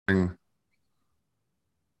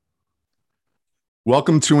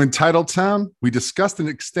Welcome to Entitled Town. We discussed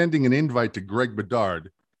extending an invite to Greg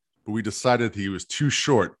Bedard, but we decided he was too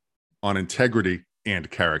short on integrity and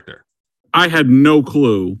character. I had no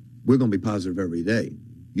clue. We're going to be positive every day.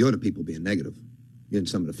 You're the people being negative. You're and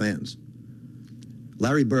some of the fans.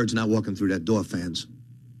 Larry Bird's not walking through that door, fans.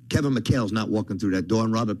 Kevin McHale's not walking through that door,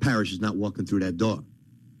 and Robert Parrish is not walking through that door.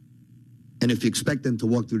 And if you expect them to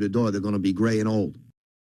walk through the door, they're going to be gray and old.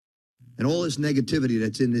 And all this negativity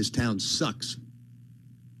that's in this town sucks.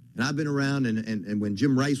 And I've been around, and when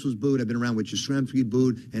Jim Rice was booed, I've been around with Yastrzemski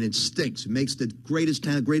booed, and it stinks. It makes the greatest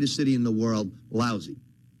town, greatest city in the world lousy.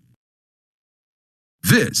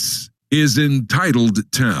 This is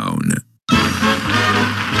Entitled Town.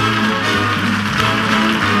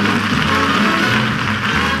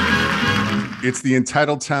 It's the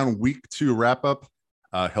Entitled Town Week 2 wrap-up.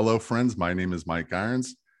 Hello, friends. My name is Mike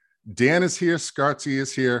Irons. Dan is here. Scartzy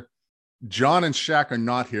is here. John and Shaq are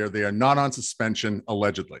not here. They are not on suspension,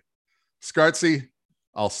 allegedly. Scartzy,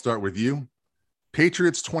 I'll start with you.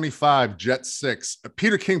 Patriots 25, Jets 6.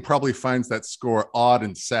 Peter King probably finds that score odd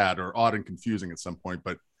and sad, or odd and confusing at some point,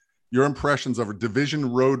 but your impressions of a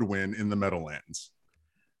division road win in the Meadowlands.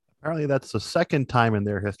 Apparently that's the second time in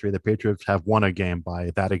their history the Patriots have won a game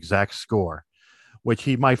by that exact score, which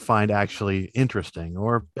he might find actually interesting,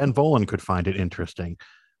 or Ben Volen could find it interesting.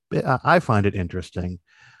 I find it interesting.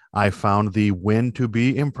 I found the win to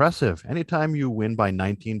be impressive. Anytime you win by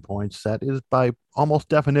 19 points, that is by almost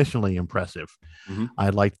definitionally impressive. Mm-hmm. I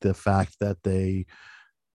like the fact that they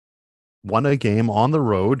won a game on the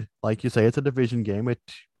road. Like you say, it's a division game. It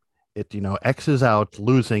X's out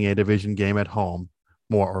losing a division game at home,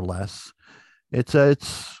 more or less.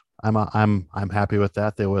 I'm happy with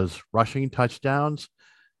that. There was rushing touchdowns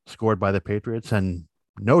scored by the Patriots and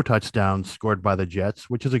no touchdowns scored by the Jets,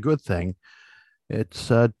 which is a good thing. It's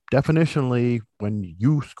definitionally when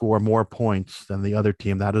you score more points than the other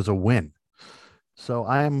team, that is a win. So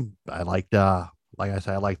I liked the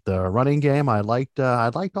running game. I liked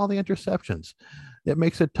all the interceptions. It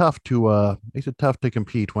makes it tough to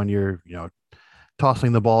compete when you're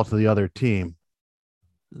tossing the ball to the other team.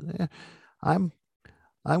 I'm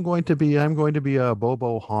going to be a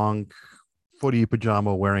Bobo Honk footy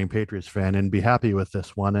pajama wearing Patriots fan and be happy with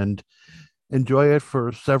this one and enjoy it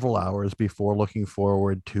for several hours before looking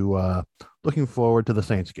forward to the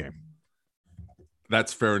Saints game.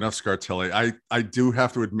 That's fair enough, Scartelli. I do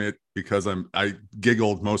have to admit, because I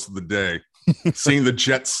giggled most of the day seeing the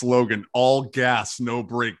Jets slogan, all gas, no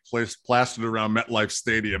break, plastered around MetLife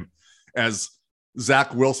Stadium, as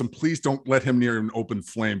Zach Wilson, please don't let him near an open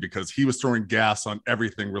flame, because he was throwing gas on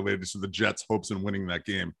everything related to the Jets' hopes in winning that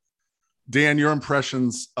game. Dan, your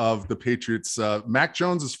impressions of the Patriots, Mac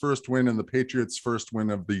Jones' first win and the Patriots' first win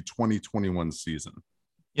of the 2021 season.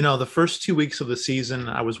 The first 2 weeks of the season,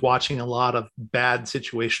 I was watching a lot of bad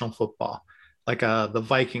situational football. Like the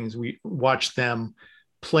Vikings, we watched them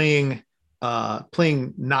playing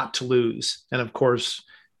not to lose. And of course,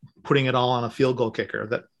 putting it all on a field goal kicker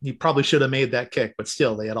that he probably should have made that kick, but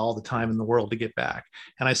still they had all the time in the world to get back.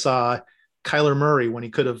 And I saw Kyler Murray, when he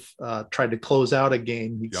could have tried to close out a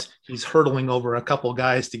game, he's hurtling over a couple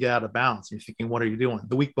guys to get out of bounds. And you're thinking, what are you doing?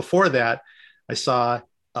 The week before that, I saw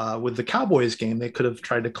with the Cowboys game, they could have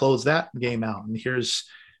tried to close that game out. And here's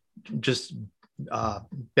just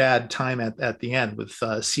bad time at the end with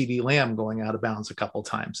CeeDee Lamb going out of bounds a couple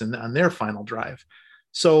times and on their final drive.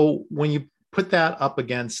 So when you put that up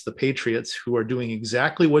against the Patriots, who are doing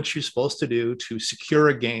exactly what you're supposed to do to secure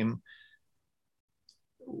a game,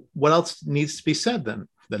 what else needs to be said than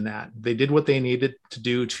that? They did what they needed to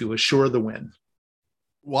do to assure the win.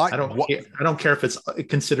 Why? I don't care if it's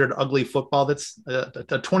considered ugly football. That's a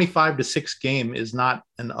 25-6 game is not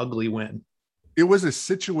an ugly win. It was a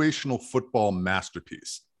situational football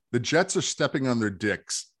masterpiece. The Jets are stepping on their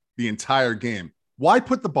dicks the entire game. Why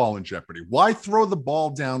put the ball in jeopardy? Why throw the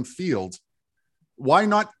ball downfield? Why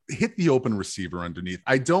not hit the open receiver underneath?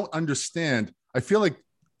 I don't understand. I feel like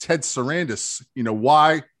Ted Sarandis,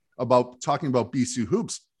 why about talking about BC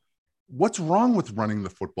hoops? What's wrong with running the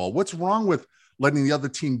football? What's wrong with letting the other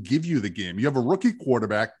team give you the game? You have a rookie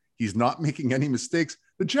quarterback. He's not making any mistakes.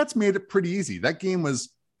 The Jets made it pretty easy. That game was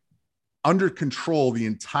under control the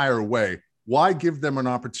entire way. Why give them an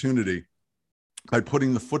opportunity by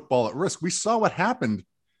putting the football at risk? We saw what happened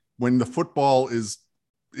when the football is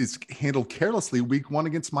handled carelessly week 1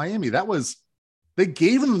 against Miami. They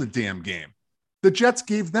gave them the damn game. The Jets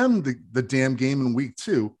gave them the damn game in week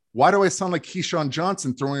 2. Why do I sound like Keyshawn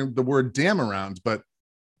Johnson throwing the word damn around? But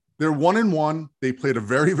they're 1-1. They played a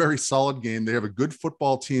very, very solid game. They have a good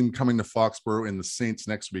football team coming to Foxborough in the Saints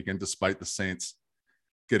next weekend, despite the Saints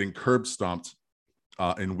getting curb stomped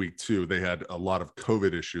in week 2. They had a lot of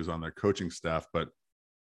COVID issues on their coaching staff, but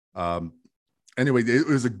anyway, it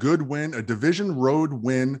was a good win, a division road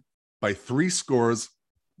win by 3 scores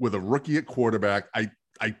with a rookie at quarterback.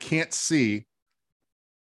 I can't see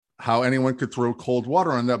how anyone could throw cold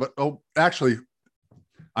water on that, but actually,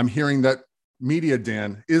 I'm hearing that Media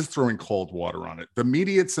Dan is throwing cold water on it. The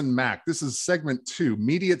Mediates and Mac. This is segment 2,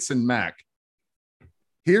 Mediates and Mac.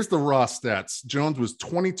 Here's the raw stats. Jones was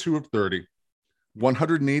 22 of 30,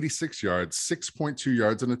 186 yards, 6.2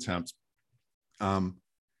 yards an attempt.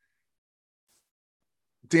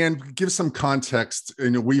 Dan, give some context.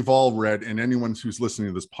 And we've all read, and anyone who's listening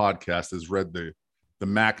to this podcast has read the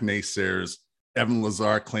Mac naysayers, Evan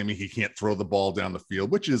Lazar claiming he can't throw the ball down the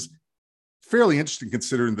field, which is fairly interesting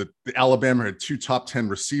considering that the Alabama had 2 top 10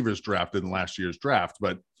 receivers drafted in last year's draft.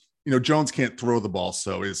 But, Jones can't throw the ball.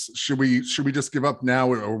 So should we just give up now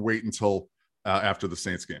or wait until after the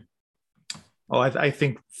Saints game? Oh, I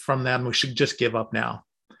think from that, we should just give up now.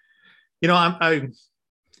 I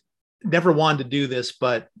never wanted to do this,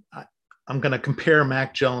 but I'm going to compare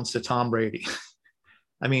Mac Jones to Tom Brady.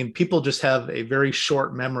 I mean, people just have a very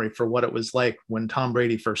short memory for what it was like when Tom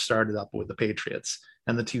Brady first started up with the Patriots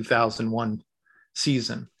and the 2001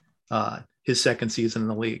 season, his second season in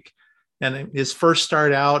the league. And his first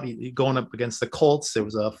start out, going up against the Colts, it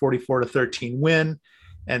was a 44-13 win,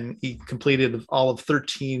 and he completed all of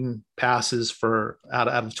 13 passes out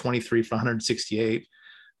of 23 for 168.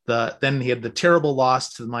 Then he had the terrible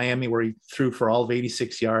loss to Miami where he threw for all of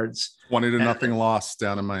 86 yards. 20-0 loss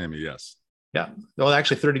down in Miami, yes. Yeah. Well,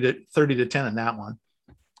 actually 30-10 in that one.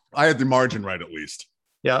 I had the margin right, at least.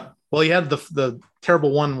 Yeah. Well, he had the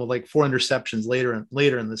terrible one with like 4 interceptions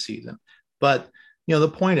later in the season. But, the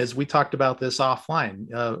point is, we talked about this offline.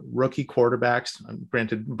 Rookie quarterbacks,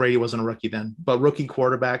 granted, Brady wasn't a rookie then, but rookie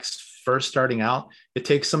quarterbacks first starting out, it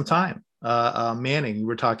takes some time. Manning, we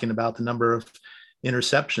were talking about the number of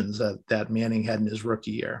interceptions that Manning had in his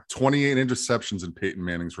rookie year. 28 interceptions in Peyton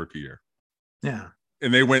Manning's rookie year. Yeah.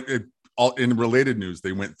 And they went all in related news.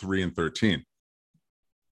 They went 3-13.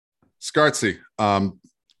 Scartzy,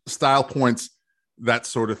 style points, that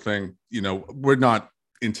sort of thing. We're not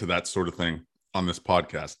into that sort of thing on this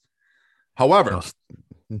podcast. However,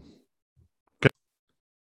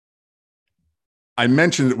 I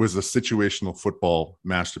mentioned it was a situational football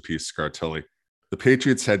masterpiece, Scartelli. The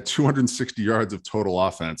Patriots had 260 yards of total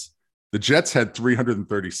offense. The Jets had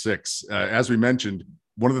 336. As we mentioned,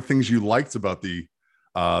 one of the things you liked about the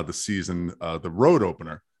season, the road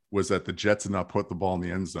opener, was that the Jets did not put the ball in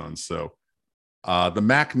the end zone. So the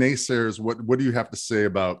Mac naysayers, what do you have to say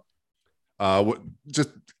about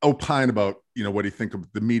just opine about, what do you think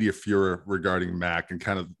of the media furor regarding Mac and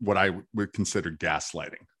kind of what I would consider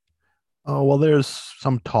gaslighting? Oh, well, there's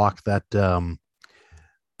some talk that the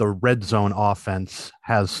red zone offense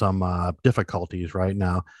has some difficulties right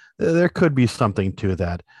now. There could be something to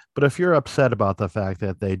that. But if you're upset about the fact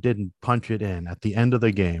that they didn't punch it in at the end of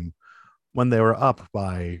the game when they were up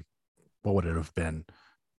by, what would it have been,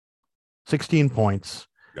 16 points,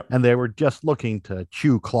 yep, and they were just looking to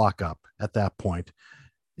chew clock up at that point,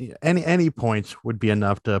 any points would be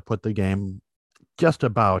enough to put the game just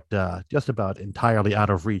about entirely out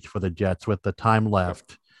of reach for the Jets with the time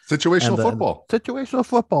left. Situational football. Situational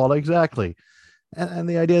football, exactly. And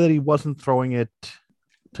the idea that he wasn't throwing it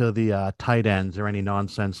to the tight ends or any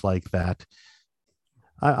nonsense like that.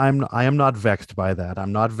 I am not vexed by that.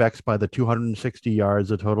 I'm not vexed by the 260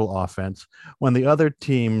 yards of total offense. When the other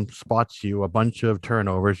team spots you a bunch of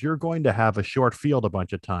turnovers, you're going to have a short field a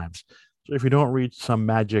bunch of times. So if you don't reach some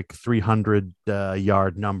magic 300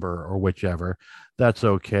 yard number or whichever, that's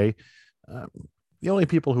okay. The only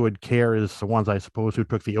people who would care is the ones, I suppose, who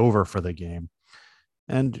took the over for the game.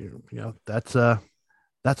 And, that's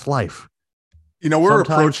life. We're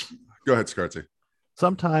approaching. Go ahead, Scarty.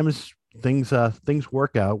 Sometimes things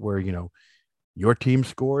work out where, your team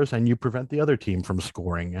scores and you prevent the other team from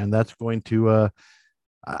scoring. And that's going to,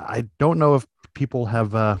 I don't know if people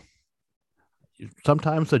have,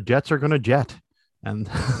 sometimes the Jets are going to jet, and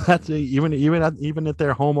that's even at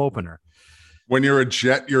their home opener. When you're a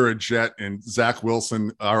Jet, you're a Jet. And Zach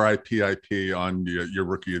Wilson, RIP on your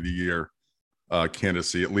Rookie of the Year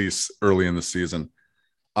candidacy, at least early in the season.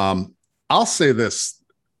 I'll say this: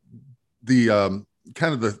 the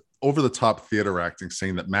kind of the over-the-top theater acting,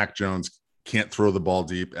 saying that Mac Jones can't throw the ball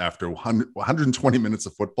deep after 120 minutes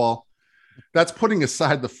of football. That's putting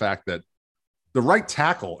aside the fact that the right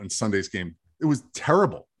tackle in Sunday's game, it was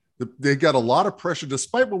terrible. They got a lot of pressure,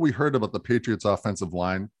 despite what we heard about the Patriots' offensive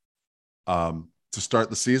line to start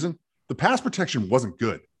the season. The pass protection wasn't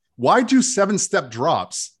good. Why do 7-step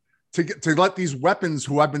drops to let these weapons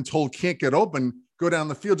who I've been told can't get open go down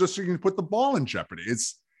the field just so you can put the ball in jeopardy.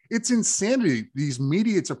 It's insanity. These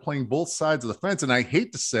mediates are playing both sides of the fence. And I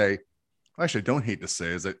hate to say, actually, I don't hate to say,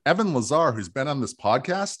 is that Evan Lazar, who's been on this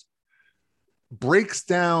podcast, breaks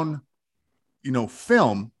down,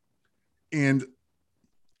 film. And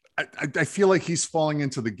I feel like he's falling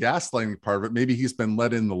into the gaslighting part of it. Maybe he's been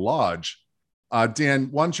let in the lodge. Dan,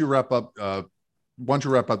 why don't you wrap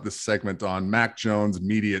up this segment on Mac Jones,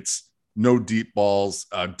 mediates, no deep balls,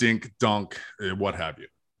 dink, dunk, what have you?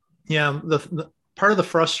 Yeah, the part of the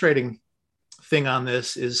frustrating thing on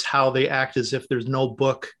this is how they act as if there's no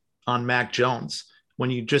book on Mac Jones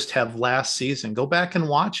when you just have last season. Go back and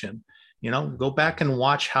watch him. Go back and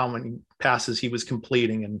watch how many passes he was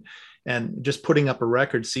completing and just putting up a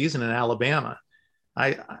record season in Alabama.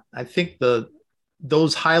 I think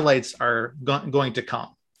those highlights are going to come.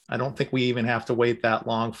 I don't think we even have to wait that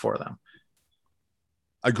long for them.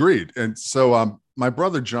 Agreed. And so my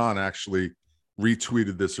brother John actually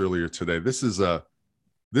retweeted this earlier today. This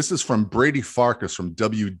is from Brady Farkas from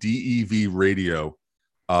WDEV Radio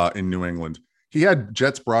in New England. He had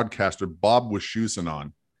Jets broadcaster Bob Wischusen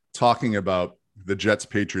on talking about the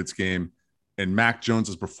Jets-Patriots game and Mac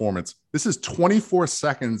Jones's performance. This is 24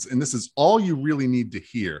 seconds, and this is all you really need to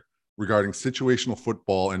hear regarding situational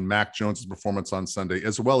football and Mac Jones's performance on Sunday,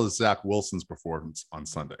 as well as Zach Wilson's performance on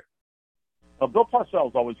Sunday. Bill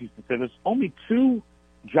Parcells always used to say there's only two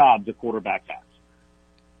jobs a quarterback has.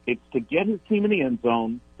 It's to get his team in the end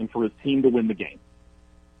zone and for his team to win the game.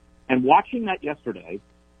 And watching that yesterday,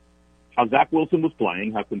 how Zach Wilson was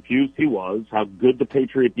playing, how confused he was, how good the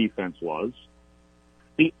Patriot defense was,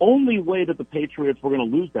 the only way that the Patriots were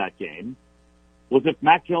going to lose that game was if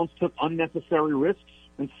Mac Jones took unnecessary risks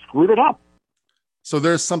and screwed it up. So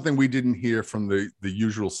there's something we didn't hear from the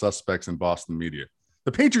usual suspects in Boston media.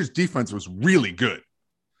 The Patriots defense was really good,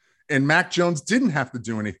 and Mac Jones didn't have to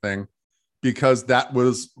do anything because that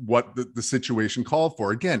was what the situation called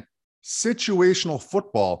for. Again, situational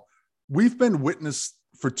football. We've been witness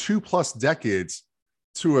for 2+ decades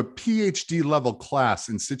to a PhD level class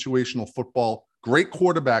in situational football, great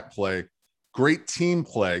quarterback play, great team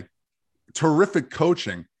play, terrific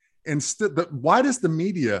coaching. But why does the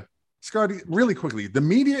media, Scotty, really quickly, the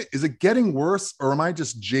media, is it getting worse, or am I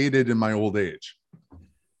just jaded in my old age?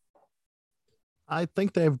 I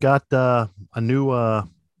think they've got a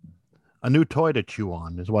new toy to chew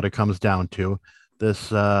on, is what it comes down to. This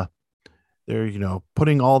they're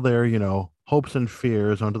putting all their hopes and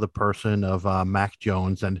fears onto the person of Mac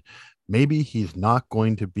Jones, and maybe he's not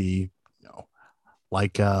going to be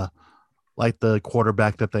like the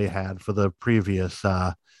quarterback that they had for the previous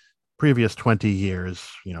 20 years,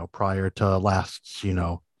 prior to last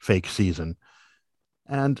fake season.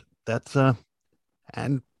 And that's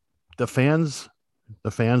and the fans,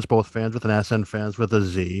 both fans with an S and fans with a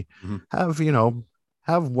Z,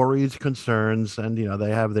 have worries, concerns, and they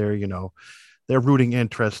have their rooting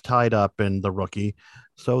interest tied up in the rookie,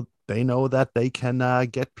 so they know that they can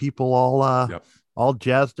get people all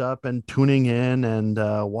jazzed up and tuning in and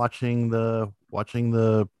watching the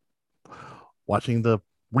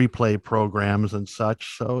replay programs and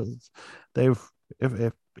such. So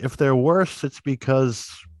if they're worse, it's because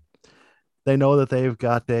they know that they've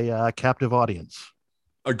got a captive audience.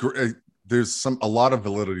 There's a lot of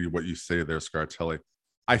validity to what you say there, Scartelli.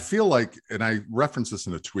 I feel like, and I referenced this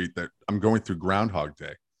in a tweet, that I'm going through Groundhog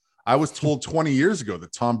Day. I was told 20 years ago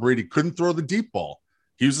that Tom Brady couldn't throw the deep ball.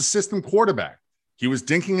 He was a system quarterback. He was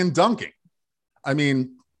dinking and dunking. I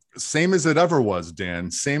mean, same as it ever was,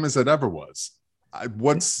 Dan. Same as it ever was.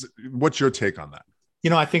 What's your take on that?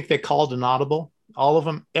 I think they called an audible. All of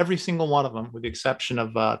them, every single one of them, with the exception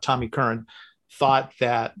of Tommy Curran, thought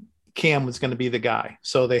that Cam was going to be the guy.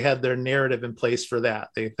 So they had their narrative in place for that.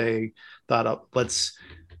 They thought,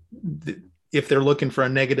 if they're looking for a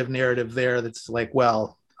negative narrative there, that's like,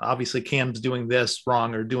 well, obviously Cam's doing this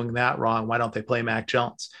wrong or doing that wrong. Why don't they play Mac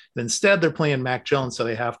Jones? But instead, they're playing Mac Jones, so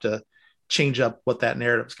they have to change up what that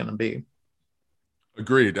narrative is going to be.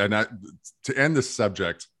 Agreed. And to end this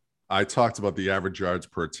subject, I talked about the average yards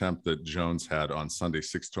per attempt that Jones had on Sunday,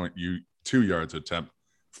 6.2 yards attempt.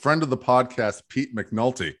 Friend of the podcast, Pete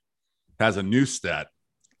McNulty, has a new stat.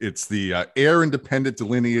 It's the Air Independent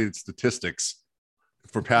Delineated Statistics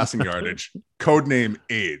for passing yardage, codename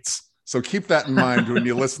AIDS. So keep that in mind when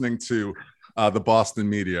you're listening to the Boston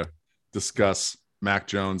media discuss Mac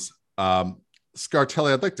Jones.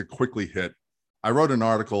 Scartelli, I'd like to quickly hit. I wrote an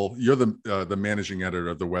article. You're the managing editor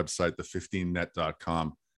of the website,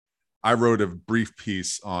 the15net.com. I wrote a brief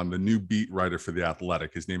piece on the new beat writer for The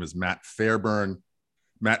Athletic. His name is Matt Fairburn.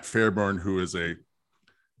 Matt Fairburn, who is a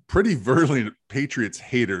pretty virulent Patriots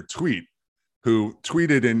hater tweet, who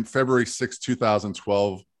tweeted in February 6,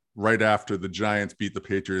 2012, right after the Giants beat the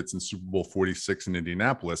Patriots in Super Bowl 46 in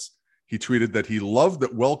Indianapolis. He tweeted that he loved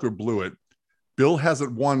that Welker blew it. Bill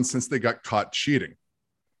hasn't won since they got caught cheating.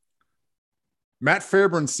 Matt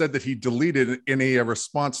Fairburn said that he deleted in a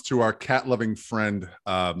response to our cat-loving friend,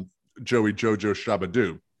 Joey Jojo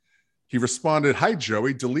Shabadoo. He responded, "Hi,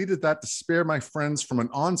 Joey. Deleted that to spare my friends from an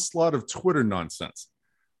onslaught of Twitter nonsense.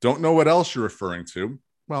 Don't know what else you're referring to."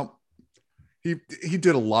 Well, he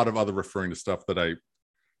did a lot of other referring to stuff that I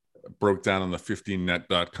broke down on the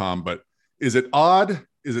 15net.com. But is it odd,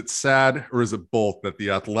 is it sad, or is it both that the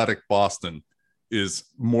athletic Boston is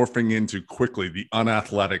morphing into quickly the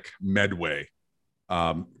unathletic Medway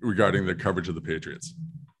regarding their coverage of the Patriots?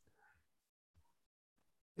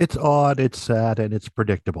 It's odd, it's sad, and it's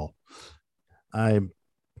predictable. They're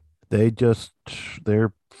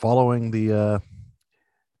following the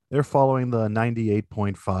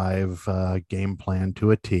 98.5 game plan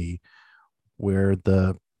to a T, where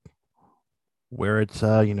it's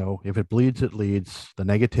if it bleeds, it leads. The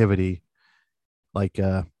negativity, like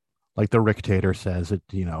the Rictator says, it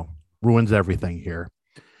ruins everything here.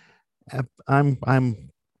 I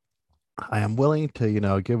am willing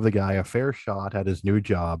to give the guy a fair shot at his new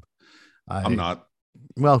job. I'm not.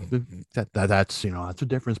 Well, that's the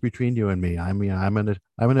difference between you and me. I mean, I'm an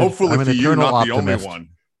hopefully I'm an for you, eternal not the optimist. only one.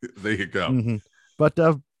 There you go.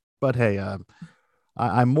 Mm-hmm. But hey,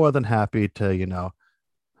 I'm more than happy to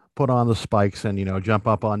put on the spikes and jump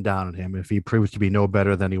up on down on him if he proves to be no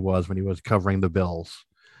better than he was when he was covering the Bills.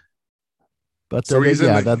 But so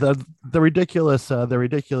the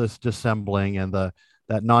ridiculous dissembling and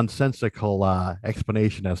that nonsensical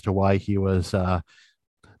explanation as to why he was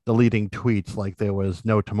deleting tweets like there was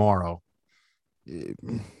no tomorrow. It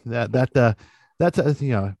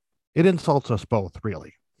insults us both,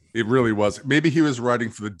 really. It really was. Maybe he was writing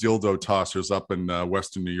for the dildo tossers up in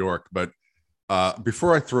Western New York. But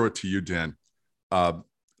before I throw it to you, Dan,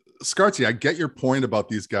 Scartzi, I get your point about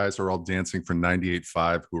these guys are all dancing for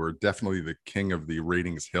 98.5, who are definitely the king of the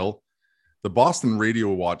ratings hill. The Boston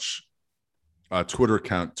Radio Watch Twitter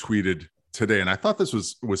account tweeted today, and I thought this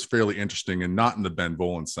was fairly interesting and not in the Ben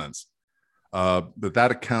Volin sense,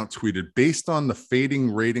 that account tweeted, based on the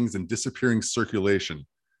fading ratings and disappearing circulation,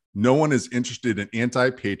 no one is interested in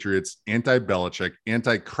anti-Patriots, anti-Belichick,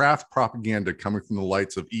 anti-Kraft propaganda coming from the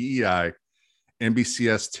lights of EEI,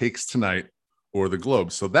 NBCS Takes Tonight, or the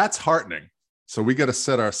Globe. So that's heartening. So we got to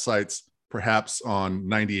set our sights perhaps on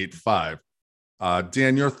 98.5.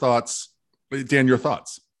 Dan, your thoughts?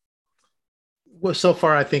 Well, so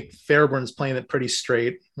far, I think Fairburn's playing it pretty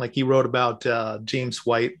straight. Like he wrote about James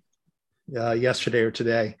White yesterday or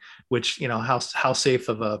today, which, how safe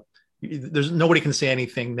of there's nobody can say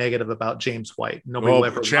anything negative about James White. Nobody will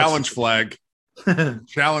ever challenge flag.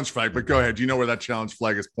 Challenge flag. But go ahead. Do you know where that challenge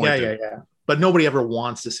flag is pointed? Yeah. But nobody ever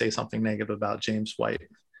wants to say something negative about James White.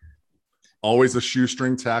 Always a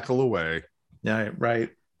shoestring tackle away. Yeah, right.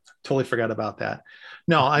 Totally forgot about that.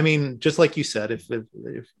 No, I mean, just like you said, if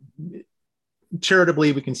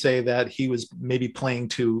charitably, we can say that he was maybe playing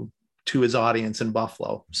to his audience in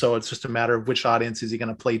Buffalo. So it's just a matter of which audience is he going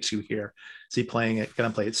to play to here. Is he going to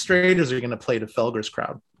play it straight, or is he going to play to Felger's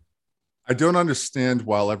crowd? I don't understand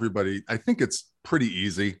I think it's pretty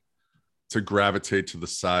easy to gravitate to the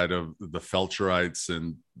side of the Felcherites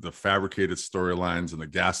and the fabricated storylines and the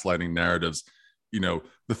gaslighting narratives. The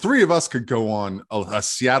three of us could go on a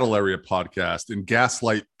Seattle area podcast and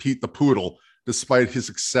gaslight Pete the Poodle, despite his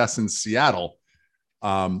success in Seattle,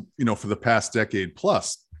 for the past decade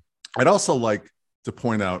plus. I'd also like to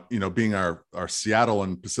point out, being our Seattle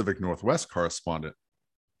and Pacific Northwest correspondent,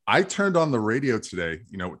 I turned on the radio today.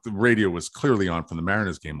 The radio was clearly on from the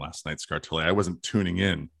Mariners game last night, Scartilli. I wasn't tuning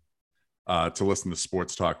in to listen to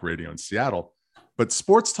sports talk radio in Seattle, but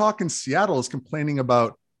sports talk in Seattle is complaining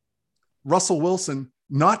about Russell Wilson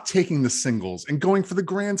not taking the singles and going for the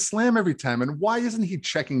grand slam every time. And why isn't he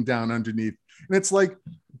checking down underneath? And it's like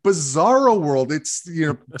bizarro world. It's,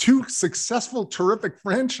 two successful, terrific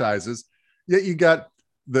franchises, yet you got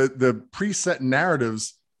the preset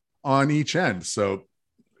narratives on each end. So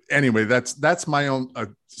anyway, that's my own, a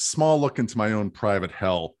small look into my own private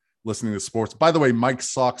hell listening to sports. By the way, Mike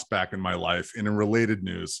Sock's back in my life. And in related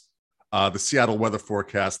news, the Seattle weather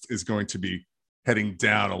forecast is going to be heading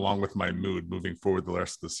down along with my mood moving forward the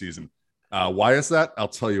rest of the season. Why is that? I'll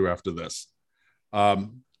tell you after this.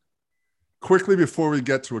 Quickly, before we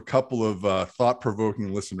get to a couple of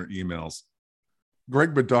thought-provoking listener emails,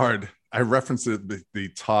 Greg Bedard, I referenced it at the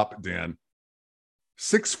top, Dan.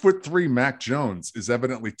 6'3" Mac Jones is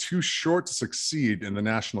evidently too short to succeed in the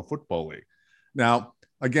National Football League. Now,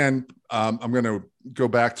 Again, I'm going to go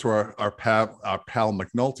back to our pal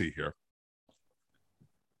McNulty here.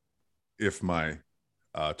 If my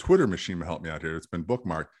Twitter machine will help me out here, it's been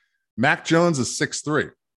bookmarked. Mac Jones is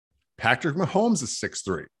 6'3". Patrick Mahomes is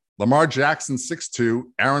 6'3". Lamar Jackson 6'2".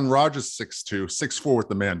 Aaron Rodgers 6'2", 6'4" with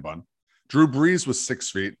the man bun. Drew Brees was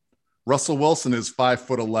 6 feet. Russell Wilson is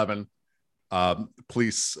 5'11".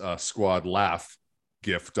 Police squad laugh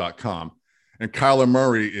gif.com. And Kyler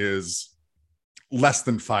Murray is less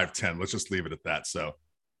than 5'10". Let's just leave it at that. So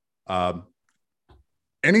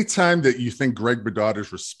anytime that you think Greg Bedard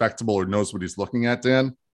is respectable or knows what he's looking at,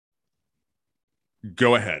 Dan,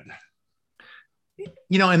 go ahead.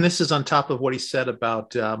 And this is on top of what he said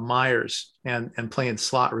about Myers and playing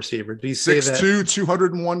slot receiver. Did he say 6'2",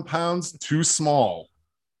 201 pounds, too small?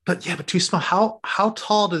 But too small. How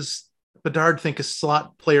tall does Bedard think a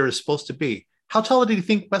slot player is supposed to be? How tall did he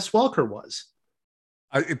think Wes Welker was?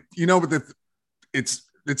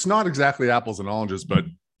 It's not exactly apples and oranges, but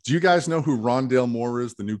do you guys know who Rondale Moore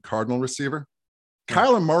is, the new Cardinal receiver? Yeah.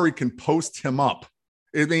 Kyler Murray can post him up.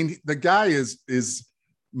 I mean, the guy is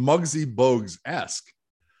Muggsy Bogues-esque.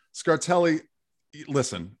 Scartelli,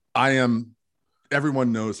 listen,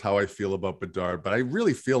 everyone knows how I feel about Bedard, but I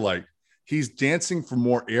really feel like he's dancing for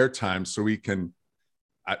more airtime so he can,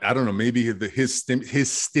 I don't know, maybe his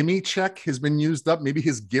stimmy check has been used up. Maybe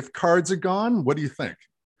his gift cards are gone. What do you think?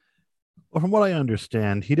 Well, from what I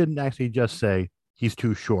understand, he didn't actually just say he's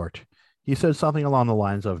too short. He said something along the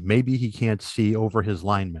lines of maybe he can't see over his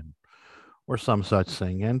linemen or some such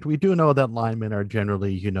thing. And we do know that linemen are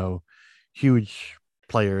generally, huge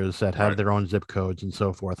players that have their own zip codes and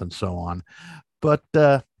so forth and so on. But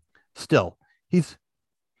still, he's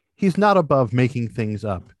not above making things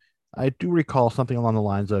up. I do recall something along the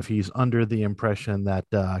lines of he's under the impression that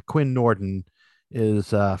Quinn Norton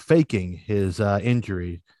is faking his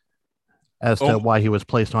injury as to why he was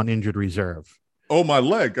placed on injured reserve. Oh, my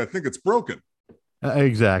leg. I think it's broken.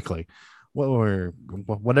 Exactly. Or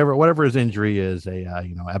whatever his injury is,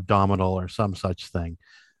 abdominal or some such thing.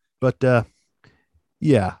 But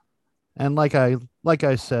yeah. And like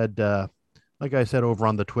I said over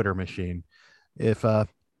on the Twitter machine, if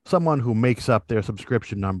someone who makes up their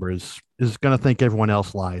subscription numbers is going to think everyone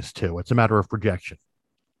else lies too. It's a matter of projection.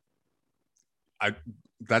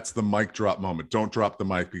 That's the mic drop moment. Don't drop the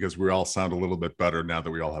mic because we all sound a little bit better now that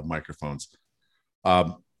we all have microphones.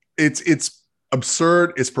 It's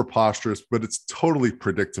absurd. It's preposterous, but it's totally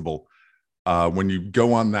predictable when you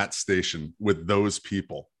go on that station with those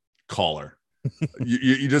people. Caller,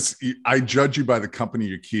 I judge you by the company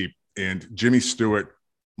you keep. And Jimmy Stewart,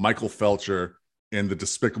 Michael Felcher, and the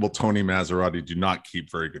despicable Tony Maserati do not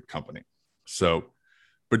keep very good company. So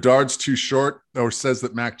Bedard's too short, or says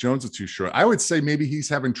that Mac Jones is too short. I would say maybe he's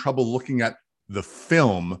having trouble looking at the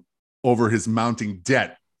film over his mounting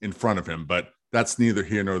debt in front of him, but that's neither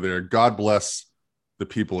here nor there. God bless the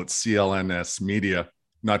people at CLNS Media,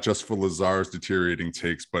 not just for Lazar's deteriorating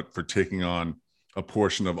takes, but for taking on a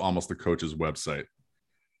portion of Almost the Coach's website.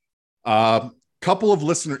 Couple of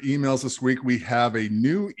listener emails this week. We have a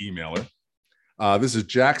new emailer. This is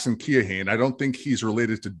Jackson Keohane. I don't think he's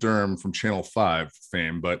related to Derm from Channel 5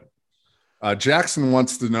 fame, but Jackson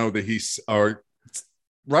wants to know that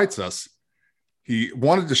writes us. He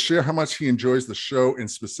wanted to share how much he enjoys the show, and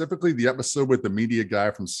specifically the episode with the media guy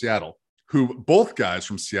from Seattle, who both guys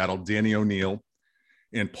from Seattle, Danny O'Neill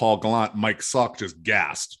and Paul Gallant, Mike Salk just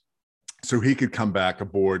gassed. So he could come back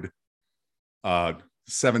aboard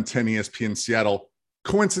 710 ESPN Seattle,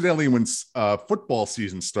 coincidentally when football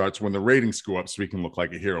season starts, when the ratings go up, so he can look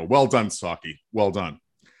like a hero. Well done, Salky. Well done.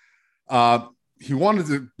 He wanted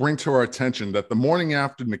to bring to our attention that the morning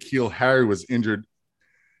after N'Keal Harry was injured,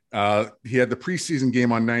 he had the preseason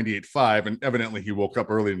game on 98.5, and evidently he woke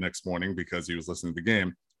up early the next morning because he was listening to the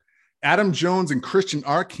game. Adam Jones and Christian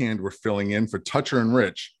Arcand were filling in for Toucher and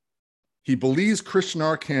Rich. He believes Christian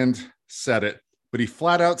Arcand said it, but he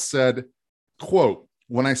flat out said, quote,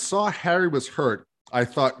 "When I saw Harry was hurt, I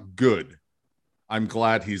thought, good. I'm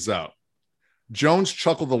glad he's out." Jones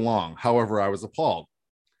chuckled along. However, I was appalled.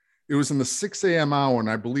 It was in the 6 a.m. hour, and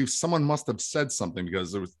I believe someone must have said something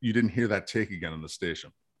because you didn't hear that take again on the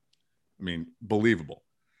station. I mean, believable.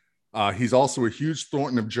 He's also a huge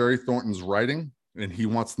Thornton of Jerry Thornton's writing, and he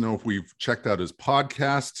wants to know if we've checked out his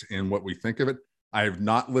podcast and what we think of it. I have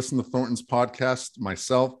not listened to Thornton's podcast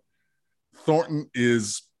myself. Thornton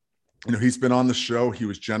is, he's been on the show. He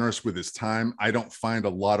was generous with his time. I don't find a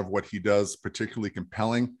lot of what he does particularly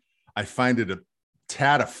compelling. I find it a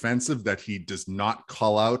tad offensive that he does not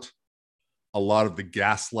call out a lot of the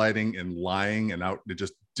gaslighting and lying and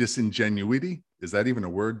just disingenuity. Is that even a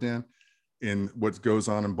word, Dan? In what goes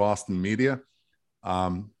on in Boston media.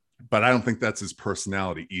 But I don't think that's his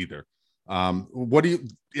personality either.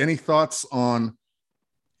 Any thoughts on,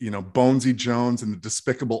 Bonesy Jones and the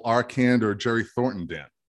Despicable Arcand or Jerry Thornton, Dan?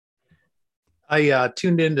 I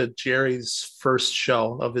tuned into Jerry's first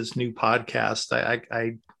show of his new podcast.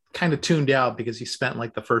 I kind of tuned out because he spent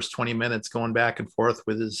like the first 20 minutes going back and forth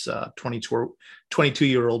with his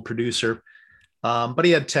 22-year-old producer. But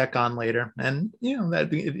he had Tech on later, and that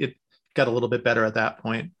it got a little bit better at that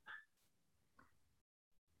point.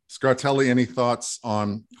 Scartelli, any thoughts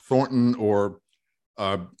on Thornton, or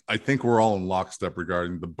I think we're all in lockstep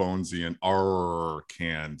regarding the Bonesy and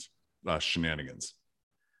Arcand shenanigans?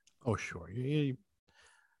 Oh, sure.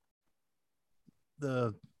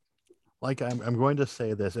 I'm going to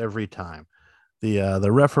say this every time.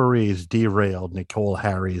 The referees derailed Nicole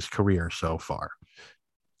Harry's career so far.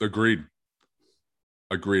 Agreed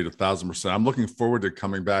 1,000%. I'm looking forward to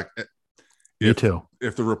coming back. Me too.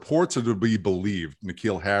 If the reports are to be believed,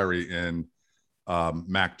 N'Keal Harry and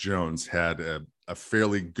Mac Jones had a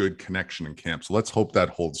fairly good connection in camp. So let's hope that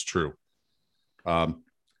holds true.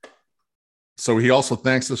 So he also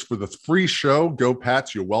thanks us for the free show. Go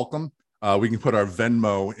Pats, you're welcome. We can put our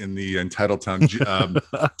Venmo in the Entitled Town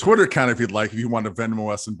Twitter account if you'd like. If you want to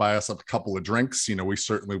Venmo us and buy us up a couple of drinks, we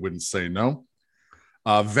certainly wouldn't say no.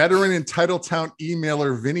 Veteran Entitled Town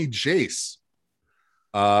emailer Vinny Jace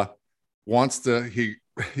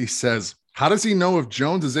he says, how does he know if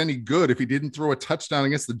Jones is any good if he didn't throw a touchdown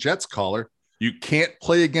against the Jets? Caller, you can't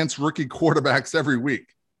play against rookie quarterbacks every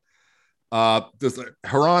week. Does the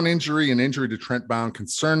Huron injury and injury to Trent Bound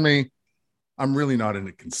concern me? I'm really not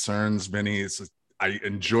into concerns, Vinny. I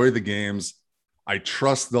enjoy the games. I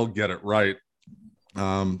trust they'll get it right.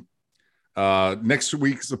 Next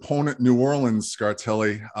week's opponent, New Orleans,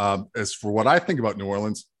 Scartelli. As for what I think about New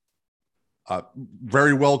Orleans,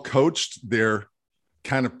 very well coached. They're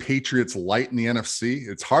kind of Patriots light in the NFC.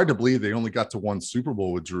 It's hard to believe they only got to one Super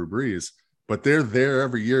Bowl with Drew Brees, but they're there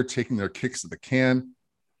every year taking their kicks at the can.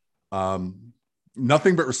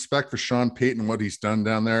 Nothing but respect for Sean Payton and what he's done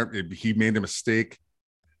down there. He made a mistake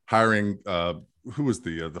hiring who was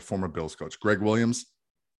the former Bills coach, Greg Williams,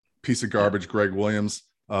 piece of garbage, Greg Williams.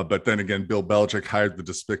 But then again, Bill Belichick hired the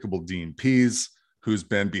despicable Dean Pease, who's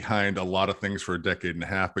been behind a lot of things for a decade and a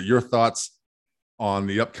half. But your thoughts on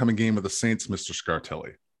the upcoming game of the Saints, Mr.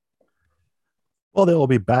 Scartelli? Well, they will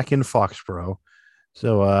be back in Foxborough,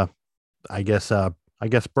 so I guess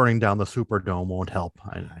burning down the Superdome won't help.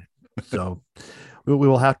 So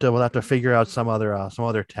we'll have to figure out some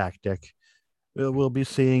other tactic. We'll be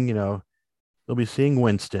seeing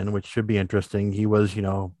Winston, which should be interesting. He was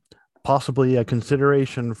possibly a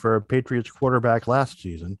consideration for a Patriots quarterback last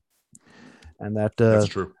season, and that's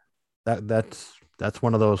true. That's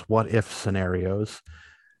one of those what if scenarios,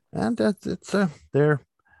 and they're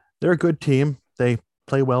a good team. They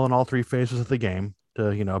play well in all three phases of the game,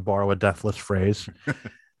 to borrow a Deathless phrase,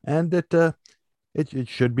 and it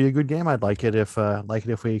should be a good game. I'd like it if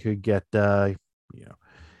we could get our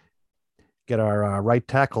right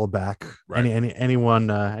tackle back. Right. Anyone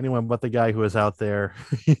but the guy who was out there,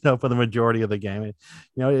 for the majority of the game.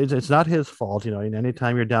 It's not his fault.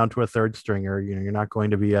 Anytime you're down to a third stringer, you're not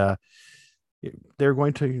going to be the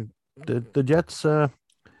Jets.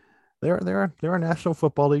 They're a National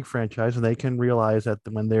Football League franchise, and they can realize that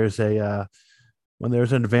when there's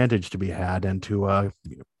an advantage to be had and to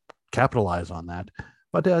capitalize on that.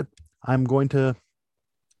 But I'm going to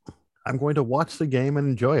watch the game and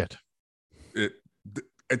enjoy it.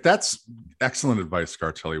 That's excellent advice,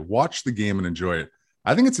 Scartelli. Watch the game and enjoy it.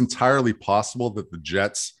 I think it's entirely possible that the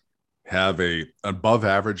Jets have an above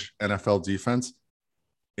average NFL defense.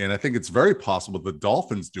 And I think it's very possible the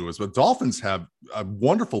Dolphins do as well. Dolphins have a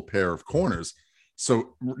wonderful pair of corners.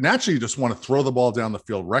 So naturally, you just want to throw the ball down the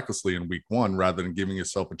field recklessly in week one rather than giving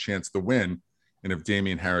yourself a chance to win. And if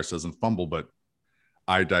Damian Harris doesn't fumble, but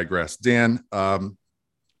I digress. Dan,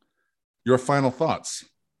 your final thoughts?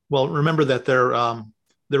 Well, remember that they're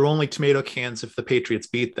only tomato cans if the Patriots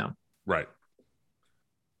beat them. Right.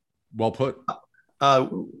 Well put.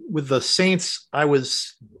 With the Saints, I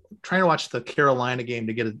was trying to watch the Carolina game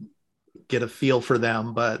to get a feel for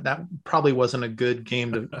them, but that probably wasn't a good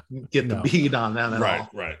game to get the beat on them at all.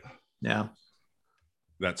 Right. Yeah.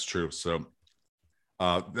 That's true. So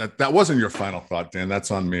that wasn't your final thought, Dan.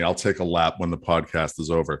 That's on me. I'll take a lap when the podcast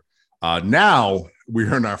is over. Now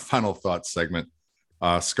we're in our final thought segment.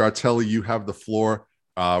 Scartelli, you have the floor.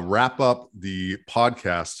 Wrap up the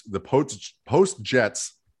podcast, the post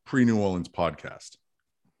Jets pre-New Orleans podcast.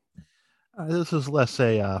 This is less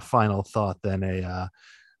a final thought than a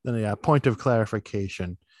point of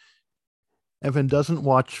clarification. Evan doesn't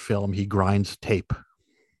watch film; he grinds tape.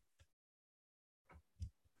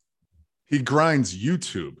 He grinds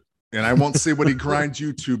YouTube, and I won't say what he grinds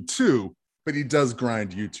YouTube to, but he does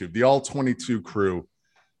grind YouTube. The All 22 crew,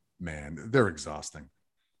 man, they're exhausting.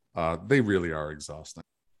 They really are exhausting.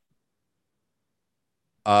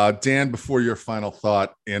 Dan, before your final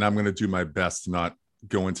thought, and I'm going to do my best to not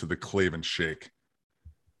go into the Klavan shake.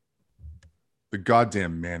 The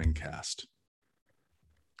goddamn Manning cast.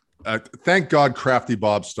 Thank God Crafty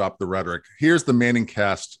Bob stopped the rhetoric. Here's the Manning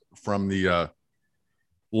cast from the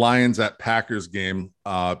Lions at Packers game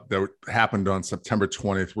that happened on September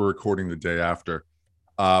 20th. We're recording the day after.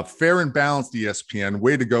 Fair and balanced, ESPN.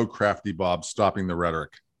 Way to go, Crafty Bob, stopping the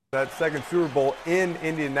rhetoric. That second Super Bowl in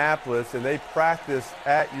Indianapolis, and they practiced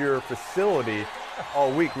at your facility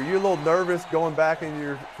all week. Were you a little nervous going back in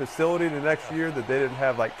your facility the next year that they didn't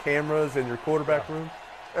have like cameras in your quarterback room?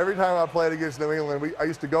 Every time I played against New England, I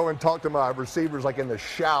used to go and talk to my receivers like in the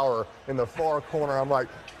shower in the far corner. I'm like,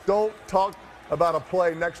 don't talk about a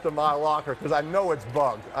play next to my locker because I know it's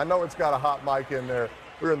bugged. I know it's got a hot mic in there.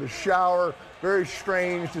 We're in the shower. Very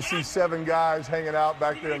strange to see 7 guys hanging out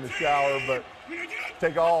back there in the shower, but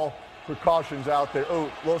take all precautions out there. Oh,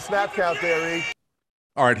 little snap count there, E.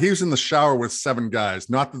 All right, he was in the shower with 7 guys.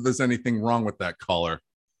 Not that there's anything wrong with that caller,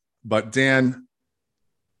 but Dan,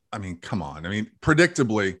 I mean, come on. I mean,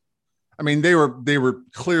 predictably, I mean, they were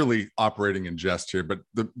clearly operating in jest here, but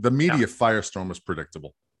the media firestorm was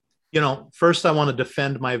predictable. You know, first I want to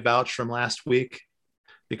defend my vouch from last week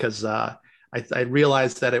because I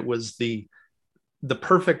realized that it was the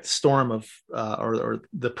perfect storm of or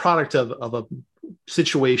the product of a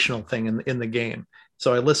situational thing in the game.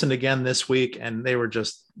 So I listened again this week, and they were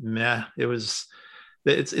just meh.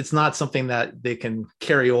 It's not something that they can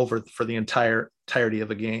carry over for the entirety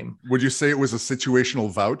of a game. Would you say it was a situational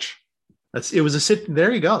vouch?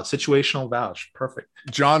 There you go, situational vouch. Perfect.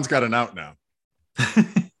 John's got an out now.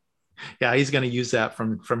 Yeah, he's going to use that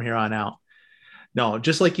from here on out. No,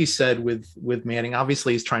 just like you said with Manning,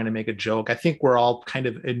 obviously he's trying to make a joke. I think we're all kind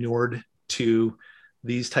of inured to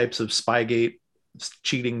these types of Spygate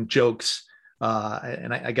cheating jokes.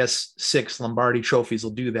 And I guess 6 Lombardi trophies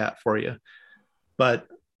will do that for you. But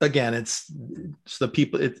again, it's the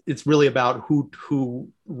people. It's really about who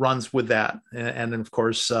runs with that. And of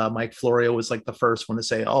course, Mike Florio was like the first one to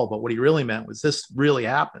say, "Oh, but what he really meant was this really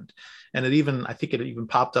happened." And I think it even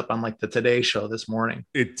popped up on like the Today Show this morning.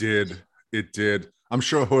 It did. I'm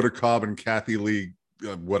sure Hoda Cobb and Kathy Lee,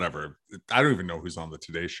 whatever. I don't even know who's on the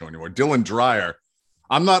Today Show anymore. Dylan Dreyer.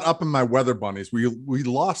 I'm not up in my weather bunnies. We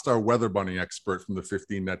lost our weather bunny expert from the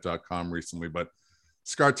 15net.com recently, but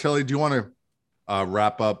Scartelli, do you want to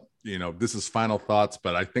wrap up? You know, this is final thoughts,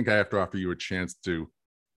 but I think I have to offer you a chance to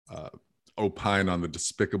opine on the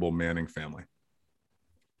despicable Manning family.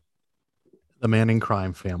 The Manning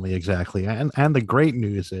crime family, exactly. And the great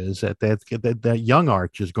news is that young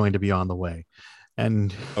Arch is going to be on the way.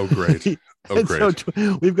 And oh, great. Oh, great.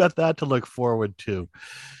 So we've got that to look forward to.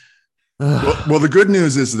 Well, the good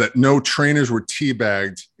news is that no trainers were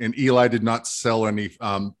teabagged, and Eli did not sell any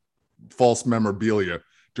false memorabilia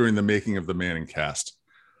during the making of the Manning cast.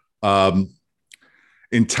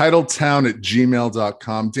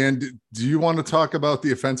 Entitledtown@gmail.com. Dan, do you want to talk about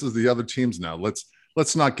the offenses of the other teams now? Let's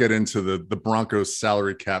not get into the Broncos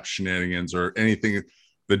salary cap shenanigans or anything.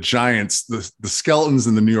 The Giants, the skeletons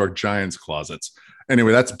in the New York Giants closets.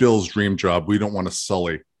 Anyway, that's Bill's dream job. We don't want to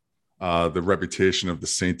sully the reputation of the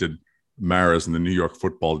sainted Maras and the New York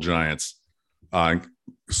Football Giants.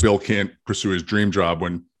 Bill can't pursue his dream job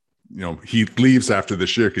when he leaves after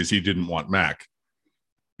this year because he didn't want Mac.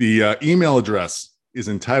 The email address is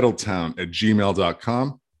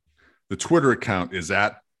entitledtown@gmail.com. The Twitter account is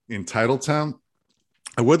 @entitledtown.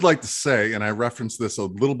 I would like to say, and I referenced this a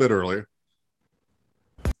little bit earlier,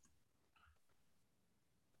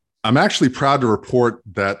 I'm actually proud to report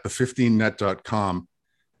that the 15net.com,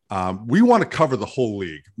 we want to cover the whole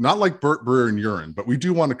league, not like Burt Breer and Urine, but we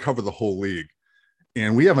do want to cover the whole league.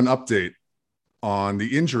 And we have an update on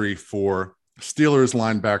the injury for Steelers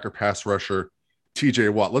linebacker, pass rusher, TJ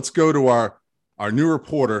Watt. Let's go to our new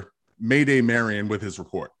reporter, Mayday Marion, with his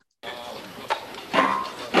report. Time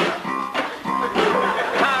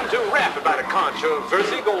to rap about a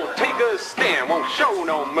controversy. Gonna take a stand, won't show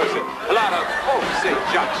no mercy. A lot of folks say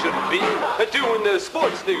Jock shouldn't be doing the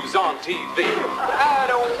sports news on TV. I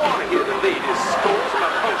don't want to hear the latest scores from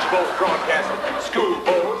a punch bowl broadcasting school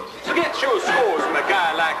boards. So get your scores from a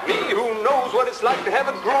guy like me who knows what it's like to have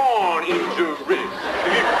a groin injury. You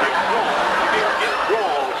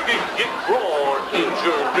get groin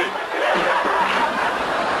injury.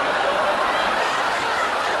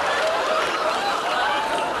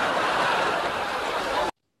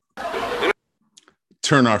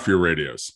 Turn off your radios.